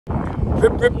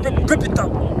Rip it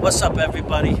up. What's up,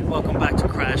 everybody? Welcome back to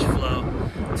Crash Flow.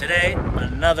 Today,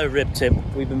 another rip tip.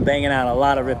 We've been banging out a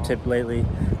lot of rip tip lately,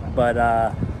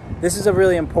 but this is a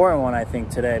really important one, I think,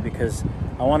 today, because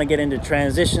I want to get into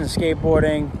transition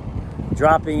skateboarding,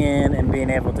 dropping in, and being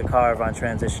able to carve on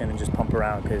transition and just pump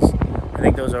around, because I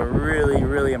think those are really,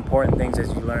 really important things as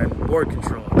you learn board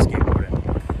control in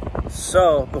skateboarding.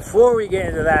 So, before we get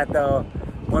into that, though,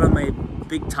 one of my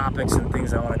big topics and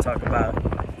things I want to talk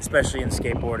about, especially in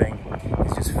skateboarding,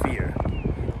 is just fear.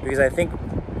 Because I think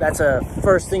that's a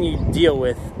first thing you deal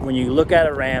with when you look at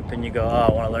a ramp and you go, oh,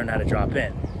 I want to learn how to drop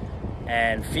in.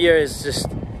 And fear is just,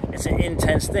 it's an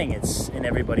intense thing. It's in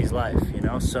everybody's life, you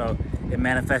know? So it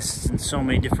manifests in so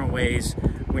many different ways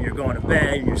when you're going to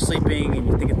bed and you're sleeping and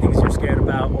you think of things you're scared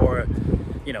about, or,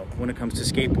 you know, when it comes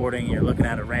to skateboarding, you're looking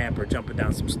at a ramp or jumping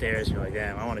down some stairs, you're like,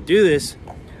 damn, I want to do this,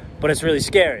 but it's really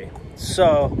scary.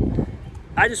 So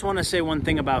I just want to say one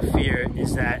thing about fear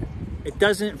is that it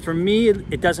doesn't, for me,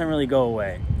 it doesn't really go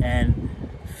away. And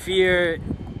fear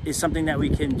is something that we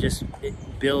can just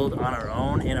build on our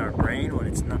own in our brain when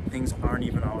it's not, things aren't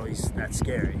even always that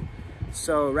scary.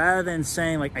 So rather than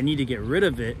saying like, I need to get rid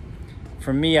of it,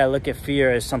 for me, I look at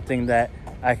fear as something that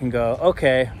I can go,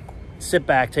 okay, sit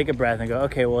back, take a breath and go,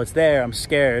 okay, well, it's there. I'm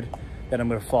scared that I'm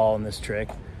going to fall in this trick.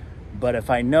 But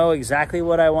if I know exactly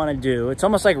what I want to do, it's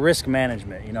almost like risk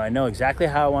management. You know, I know exactly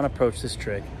how I want to approach this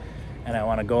trick and I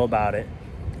want to go about it.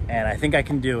 And I think I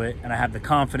can do it. And I have the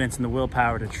confidence and the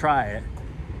willpower to try it.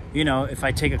 You know, if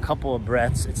I take a couple of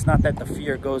breaths, it's not that the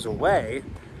fear goes away,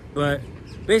 but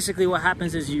basically what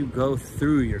happens is you go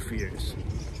through your fears.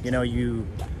 You know, you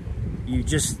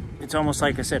just, it's almost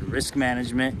like I said, risk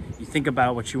management. You think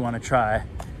about what you want to try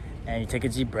and you take a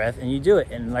deep breath and you do it.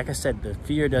 And like I said, the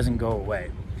fear doesn't go away.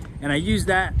 And I use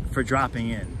that for dropping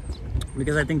in,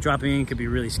 because I think dropping in could be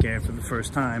really scary for the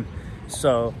first time.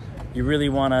 So you really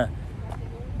want to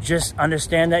just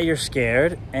understand that you're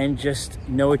scared and just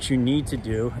know what you need to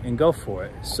do and go for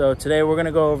it. So today we're going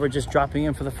to go over just dropping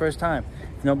in for the first time.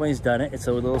 If nobody's done it, it's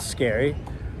a little scary,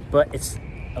 but it's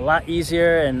a lot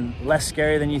easier and less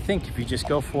scary than you think if you just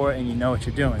go for it and you know what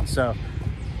you're doing. So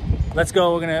let's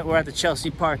go. We're at the Chelsea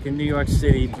Park in New York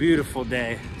City. Beautiful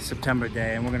day, September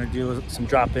day, and we're gonna do some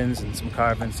drop-ins and some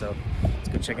carving. So let's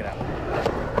go check it out.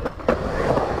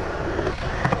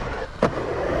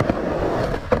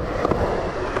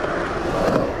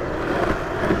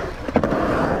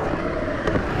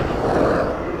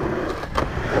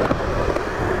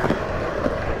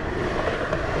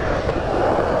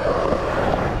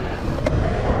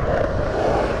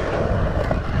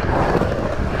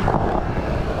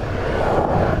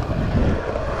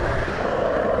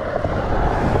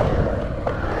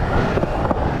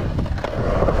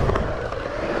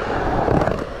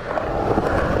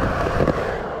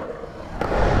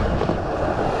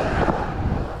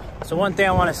 So one thing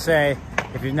I want to say,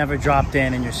 if you've never dropped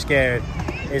in and you're scared,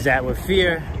 is that with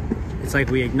fear, it's like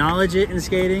we acknowledge it in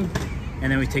skating and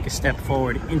then we take a step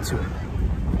forward into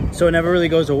it. So it never really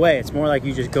goes away. It's more like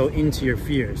you just go into your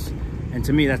fears. And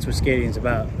to me, that's what skating is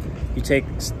about. You take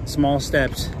small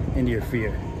steps into your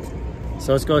fear.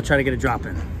 So let's go try to get a drop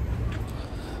in.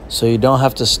 So you don't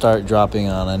have to start dropping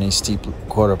on any steep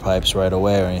quarter pipes right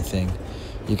away or anything.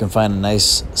 You can find a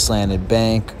nice slanted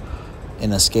bank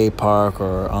in a skate park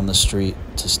or on the street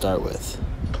to start with.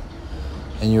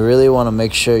 And you really want to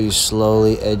make sure you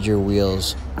slowly edge your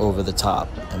wheels over the top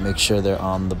and make sure they're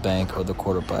on the bank or the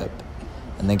quarter pipe.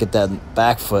 And then get that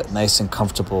back foot nice and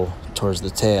comfortable towards the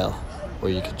tail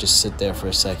where you could just sit there for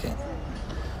a second.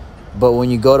 But when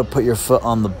you go to put your foot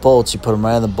on the bolts, you put them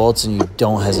right on the bolts and you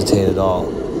don't hesitate at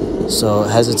all. So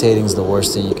hesitating is the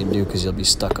worst thing you can do because you'll be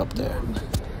stuck up there.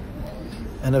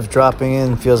 And if dropping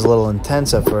in feels a little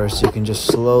intense at first, you can just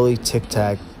slowly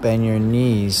tic-tac, bend your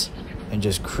knees, and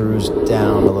just cruise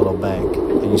down a little bank.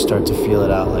 And you start to feel it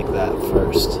out like that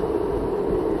first.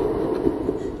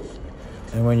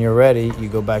 And when you're ready, you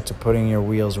go back to putting your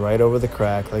wheels right over the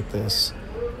crack like this,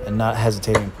 and not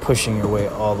hesitating, pushing your way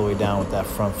all the way down with that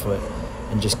front foot,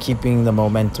 and just keeping the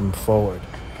momentum forward.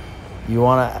 You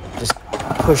want to just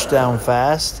push down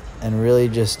fast and really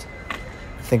just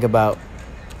think about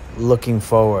looking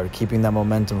forward, keeping that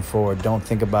momentum forward. Don't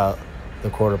think about the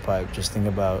quarter pipe. Just think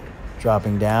about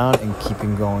dropping down and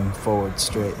keeping going forward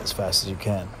straight as fast as you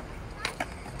can.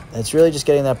 And it's really just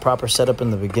getting that proper setup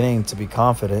in the beginning to be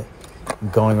confident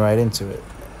and going right into it.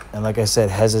 And like I said,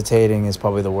 hesitating is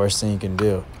probably the worst thing you can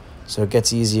do. So it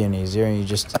gets easier and easier, and you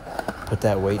just put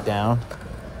that weight down,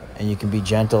 and you can be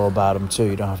gentle about them too.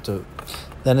 You don't have to.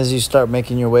 Then as you start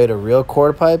making your way to real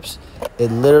quarter pipes, it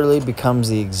literally becomes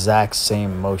the exact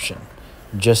same motion,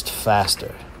 just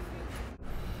faster.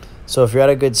 So if you're at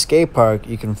a good skate park,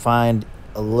 you can find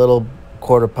a little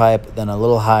quarter pipe, then a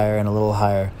little higher and a little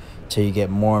higher till you get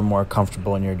more and more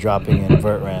comfortable and you're dropping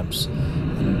invert ramps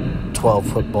and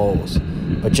 12-foot bowls.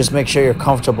 But just make sure you're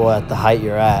comfortable at the height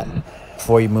you're at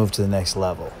before you move to the next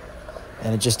level.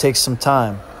 And it just takes some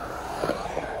time.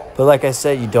 But like I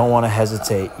said, you don't want to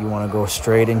hesitate. You want to go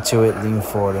straight into it, lean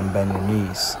forward, and bend your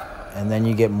knees. And then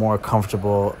you get more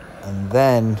comfortable, and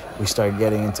then we start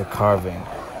getting into carving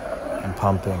and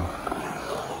pumping.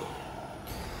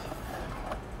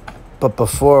 But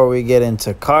before we get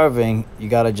into carving, you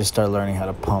got to just start learning how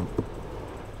to pump.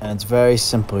 And it's very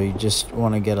simple. You just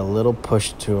want to get a little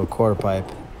push to a quarter pipe.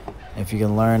 If you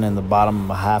can learn in the bottom of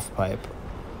a half pipe,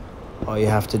 all you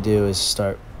have to do is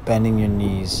start bending your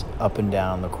knees up and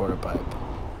down the quarter pipe.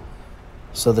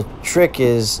 So the trick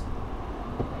is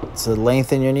to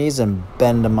lengthen your knees and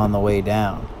bend them on the way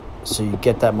down. So you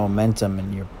get that momentum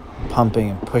and you're pumping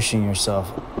and pushing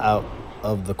yourself out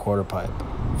of the quarter pipe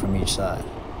from each side.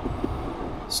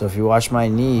 So if you watch my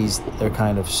knees, they're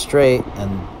kind of straight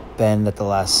and bend at the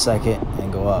last second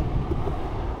and go up.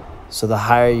 So the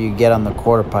higher you get on the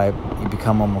quarter pipe, you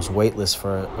become almost weightless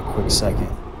for a quick second.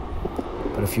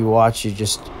 But if you watch, you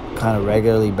just kind of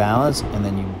regularly balance and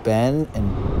then you bend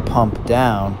and pump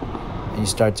down, and you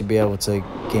start to be able to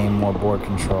gain more board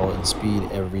control and speed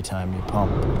every time you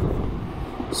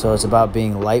pump. So it's about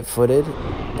being light-footed,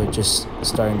 but just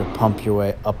starting to pump your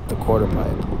way up the quarter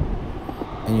pipe.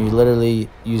 And you literally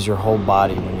use your whole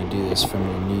body when you do this, from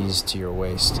your knees to your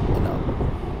waist and up.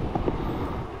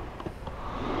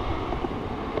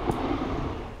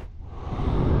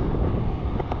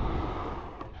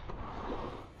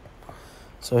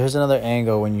 So here's another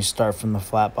angle when you start from the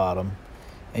flat bottom.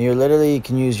 And you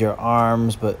can use your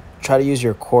arms, but try to use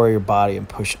your core of your body and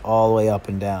push all the way up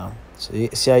and down. So you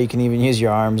see how you can even use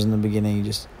your arms in the beginning. You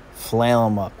just flail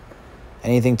them up.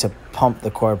 Anything to pump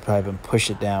the quarter pipe and push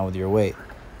it down with your weight.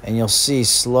 And you'll see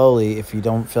slowly, if you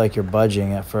don't feel like you're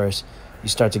budging at first, you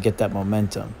start to get that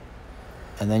momentum.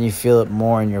 And then you feel it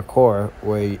more in your core,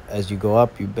 where as you go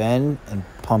up, you bend and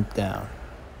pump down.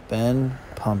 Bend,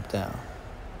 pump down.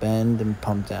 Bend and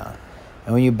pump down.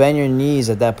 And when you bend your knees,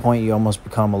 at that point, you almost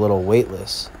become a little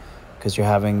weightless because you're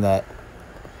having that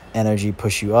energy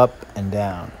push you up and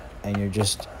down. And you're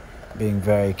just being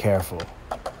very careful.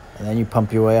 And then you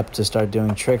pump your way up to start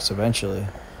doing tricks eventually.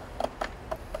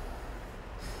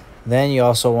 Then you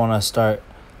also want to start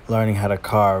learning how to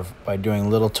carve by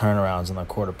doing little turnarounds on the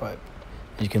quarter pipe.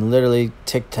 You can literally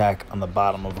tic-tac on the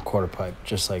bottom of a quarter pipe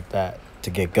just like that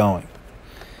to get going.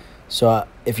 So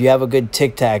if you have a good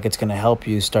tic-tac, it's going to help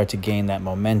you start to gain that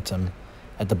momentum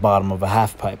at the bottom of a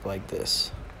half pipe like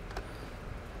this.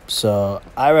 So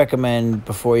I recommend,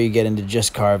 before you get into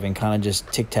just carving, kind of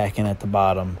just tic-tacking at the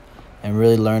bottom and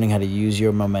really learning how to use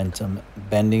your momentum,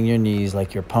 bending your knees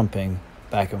like you're pumping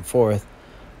back and forth,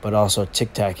 but also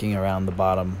tic-tacking around the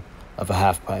bottom of a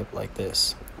half pipe like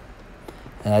this.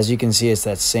 And as you can see, it's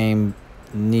that same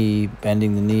knee,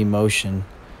 bending the knee motion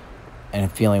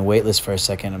and feeling weightless for a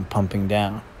second and pumping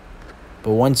down.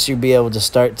 But once you be able to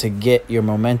start to get your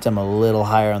momentum a little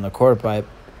higher on the quarter pipe,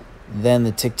 then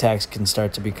the tic-tacs can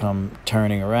start to become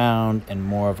turning around and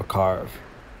more of a carve.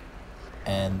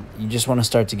 And you just want to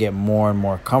start to get more and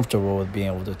more comfortable with being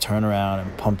able to turn around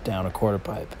and pump down a quarter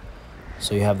pipe.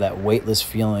 So you have that weightless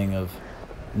feeling of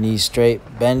knees straight,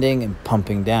 bending, and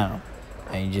pumping down.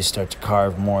 And you just start to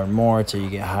carve more and more till you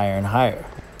get higher and higher.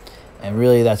 And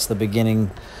really, that's the beginning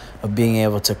of being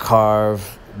able to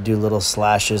carve, do little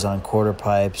slashes on quarter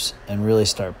pipes, and really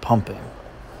start pumping.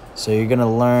 So you're going to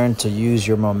learn to use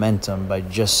your momentum by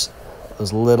just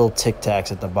those little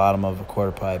tic-tacs at the bottom of a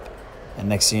quarter pipe. And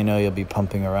next thing you know, you'll be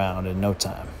pumping around in no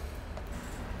time.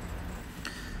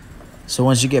 So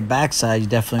once you get backside, you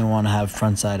definitely want to have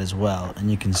frontside as well. And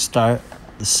you can start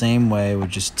the same way with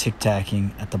just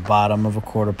tic-tacking at the bottom of a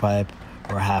quarter pipe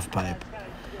or a half pipe.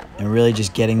 And really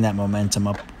just getting that momentum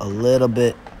up a little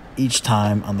bit each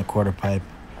time on the quarter pipe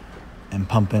and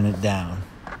pumping it down.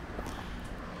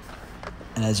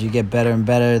 And as you get better and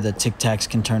better, the tic-tacs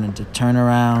can turn into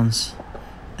turnarounds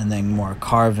and then more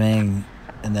carving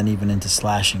and then even into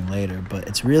slashing later. But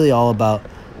it's really all about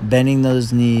bending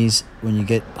those knees when you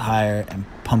get higher and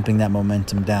pumping that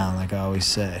momentum down, like I always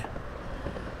say.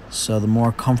 So the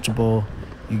more comfortable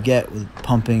you get with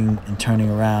pumping and turning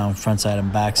around frontside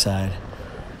and backside,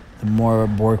 the more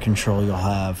board control you'll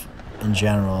have in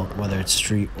general, whether it's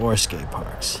street or skate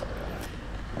parks.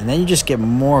 And then you just get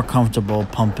more comfortable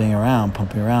pumping around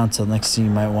till next thing you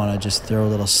might want to just throw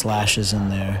little slashes in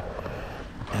there.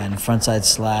 And frontside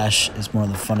slash is one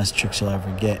of the funnest tricks you'll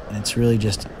ever get. And it's really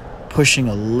just pushing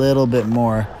a little bit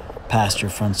more past your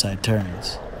frontside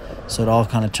turns. so it all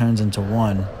kind of turns into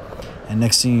one. And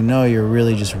next thing you know, you're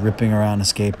really just ripping around a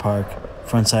skate park,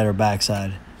 front side or back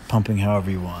side, pumping however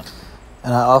you want.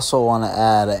 And I also want to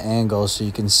add an angle so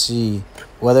you can see,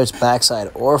 whether it's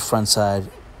backside or front side,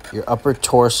 your upper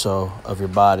torso of your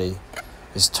body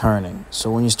is turning. So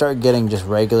when you start getting just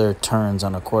regular turns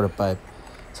on a quarter pipe,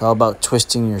 it's all about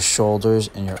twisting your shoulders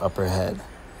and your upper head,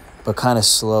 but kind of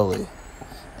slowly.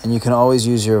 And you can always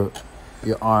use your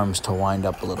arms to wind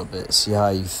up a little bit. See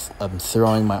how I'm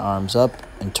throwing my arms up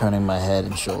and turning my head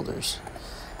and shoulders.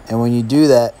 And when you do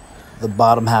that, the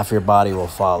bottom half of your body will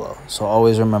follow. So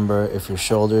always remember, if your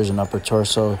shoulders and upper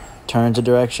torso turns a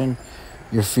direction,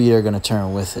 your feet are going to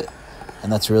turn with it.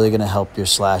 And that's really going to help your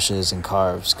slashes and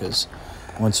carves, because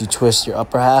once you twist your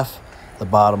upper half, the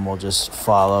bottom will just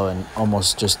follow and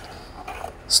almost just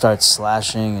start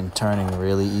slashing and turning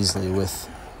really easily with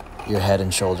your head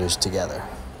and shoulders together.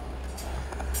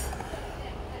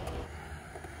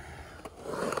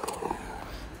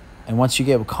 And once you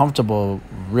get comfortable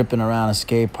ripping around a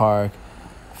skate park,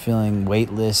 feeling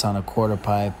weightless on a quarter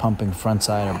pipe, pumping front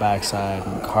side or back side,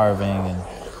 and carving and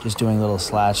just doing little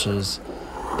slashes,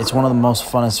 it's one of the most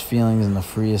funnest feelings and the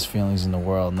freest feelings in the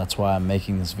world. And that's why I'm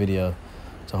making this video.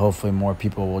 So hopefully more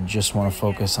people will just want to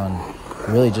focus on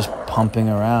really just pumping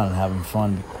around and having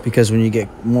fun. Because when you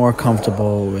get more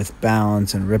comfortable with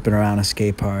balance and ripping around a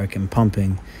skate park and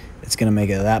pumping, it's going to make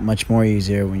it that much more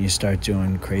easier when you start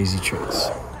doing crazy tricks.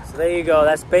 So there you go.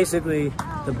 That's basically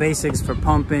the basics for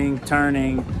pumping,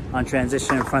 turning on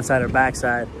transition, front side or back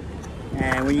side.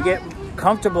 And when you get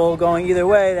comfortable going either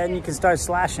way, then you can start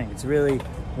slashing. It's really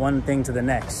one thing to the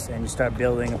next, and you start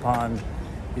building upon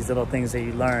these little things that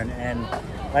you learn. And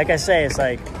like I say, it's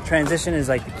like transition is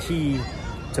like the key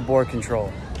to board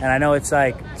control. And I know it's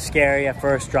like scary at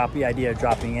first, drop the idea of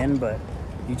dropping in, but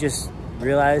you just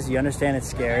realize, you understand it's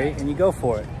scary, and you go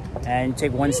for it. And you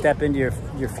take one step into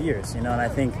your fears, you know. And I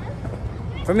think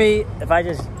for me, if I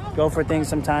just go for things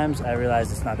sometimes, I realize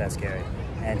it's not that scary.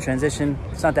 And transition,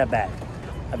 it's not that bad.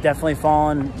 I've definitely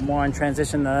fallen more on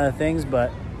transition than other things,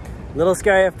 but a little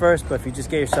scary at first, but if you just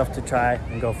get yourself to try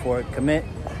and go for it, commit,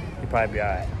 you'll probably be all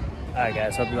right. All right,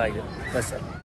 guys, hope you liked it. Let's go.